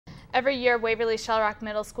Every year, Waverly Shell Rock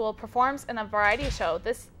Middle School performs in a variety show.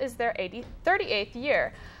 This is their 38th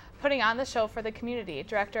year putting on the show for the community.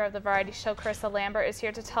 Director of the variety show, Carissa Lambert, is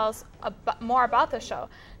here to tell us more about the show.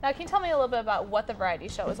 Now, can you tell me a little bit about what the variety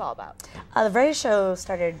show is all about? The variety show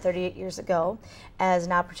started 38 years ago as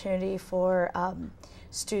an opportunity for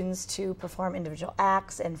students to perform individual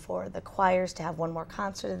acts and for the choirs to have one more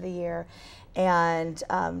concert of the year, and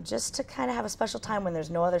just to kind of have a special time when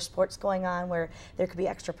there's no other sports going on, where there could be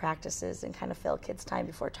extra practices and kind of fill kids' time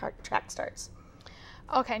before track starts.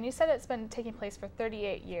 Okay, and you said it's been taking place for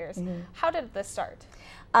 38 years. Mm-hmm. How did this start?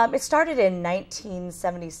 It started in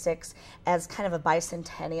 1976 as kind of a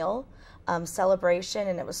bicentennial celebration,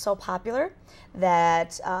 and it was so popular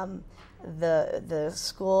that the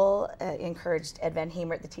school encouraged Ed Van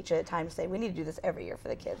Hemert, the teacher at the time, to say we need to do this every year for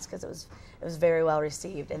the kids, because it was very well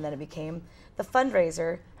received, and then it became the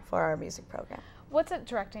fundraiser for our music program. What's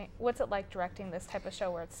it like directing this type of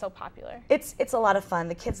show where it's so popular? It's a lot of fun.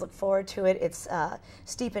 The kids look forward to it. It's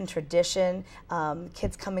steep in tradition.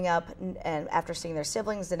 Kids coming up and after seeing their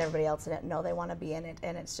siblings and everybody else in it know they want to be in it,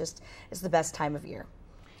 and it's the best time of year.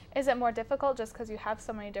 Is it more difficult just because you have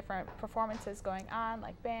so many different performances going on,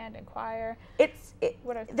 like band and choir?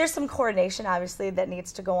 There's some coordination, obviously, that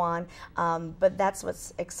needs to go on, but that's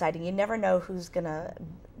what's exciting. You never know who's going to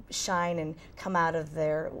shine and come out of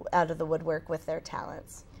the woodwork with their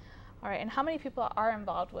talents. All right, and how many people are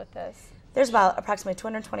involved with this? There's about approximately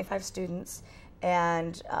 225 students,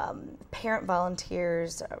 and parent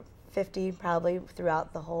volunteers, 50 probably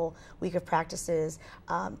throughout the whole week of practices.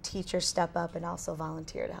 Teachers step up and also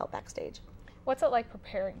volunteer to help backstage. What's it like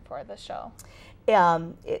preparing for the show?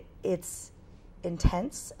 It's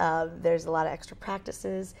intense. There's a lot of extra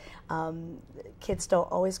practices. Kids don't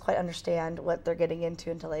always quite understand what they're getting into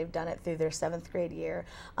until they've done it through their 7th grade year.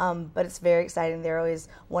 But it's very exciting. They're always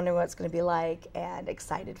wondering what it's going to be like and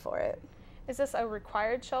excited for it. Is this a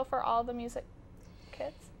required show for all the music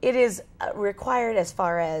kids? It is required as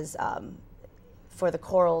far as for the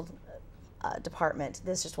choral department.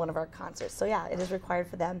 This is just one of our concerts. So yeah, it is required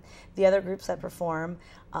for them. The other groups that perform,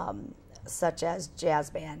 such as jazz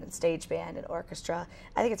band and stage band and orchestra,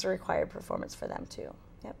 I think it's a required performance for them too.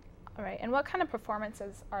 Yep. All right, and what kind of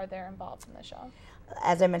performances are there involved in the show?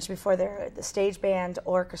 As I mentioned before, there are the stage band,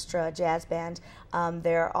 orchestra, jazz band.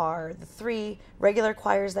 There are the 3 regular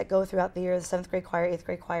choirs that go throughout the year, the 7th grade choir, 8th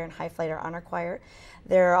grade choir, and High Flight or Honor Choir.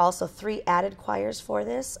 There are also 3 added choirs for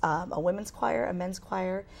this, a women's choir, a men's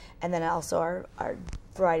choir, and then also our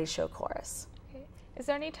variety show chorus. Okay. Is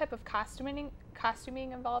there any type of costuming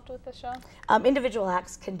involved with the show? Individual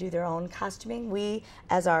acts can do their own costuming. We,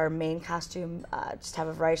 as our main costume, just have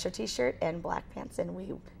a variety show t-shirt and black pants, and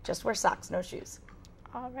we just wear socks, no shoes.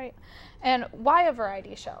 All right. And why a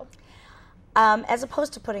variety show? As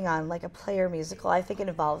opposed to putting on like a player musical, I think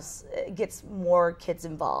it gets more kids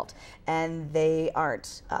involved, and they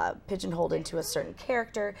aren't pigeonholed into a certain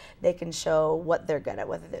character. They can show what they're good at,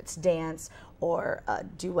 whether it's dance or a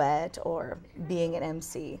duet or being an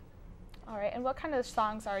MC. All right, and what kind of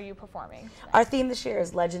songs are you performing tonight? Our theme this year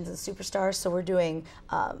is Legends and Superstars, so we're doing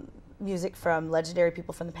music from legendary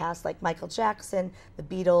people from the past like Michael Jackson, the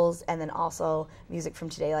Beatles, and then also music from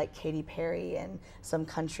today like Katy Perry, and some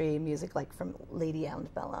country music like from Lady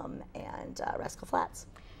Antebellum and Rascal Flatts.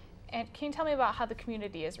 And can you tell me about how the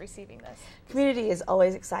community is receiving this? Community is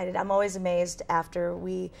always excited. I'm always amazed after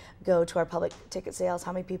we go to our public ticket sales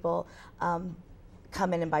how many people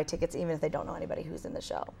come in and buy tickets even if they don't know anybody who's in the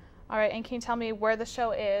show. All right, and can you tell me where the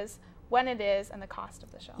show is, when it is, and the cost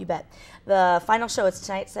of the show? You bet. The final show is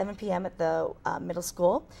tonight, 7 p.m. at the middle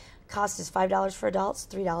school. Cost is $5 for adults,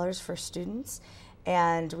 $3 for students,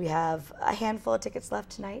 and we have a handful of tickets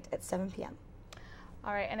left tonight at 7 p.m.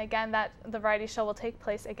 All right, and again, the variety show will take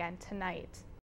place again tonight.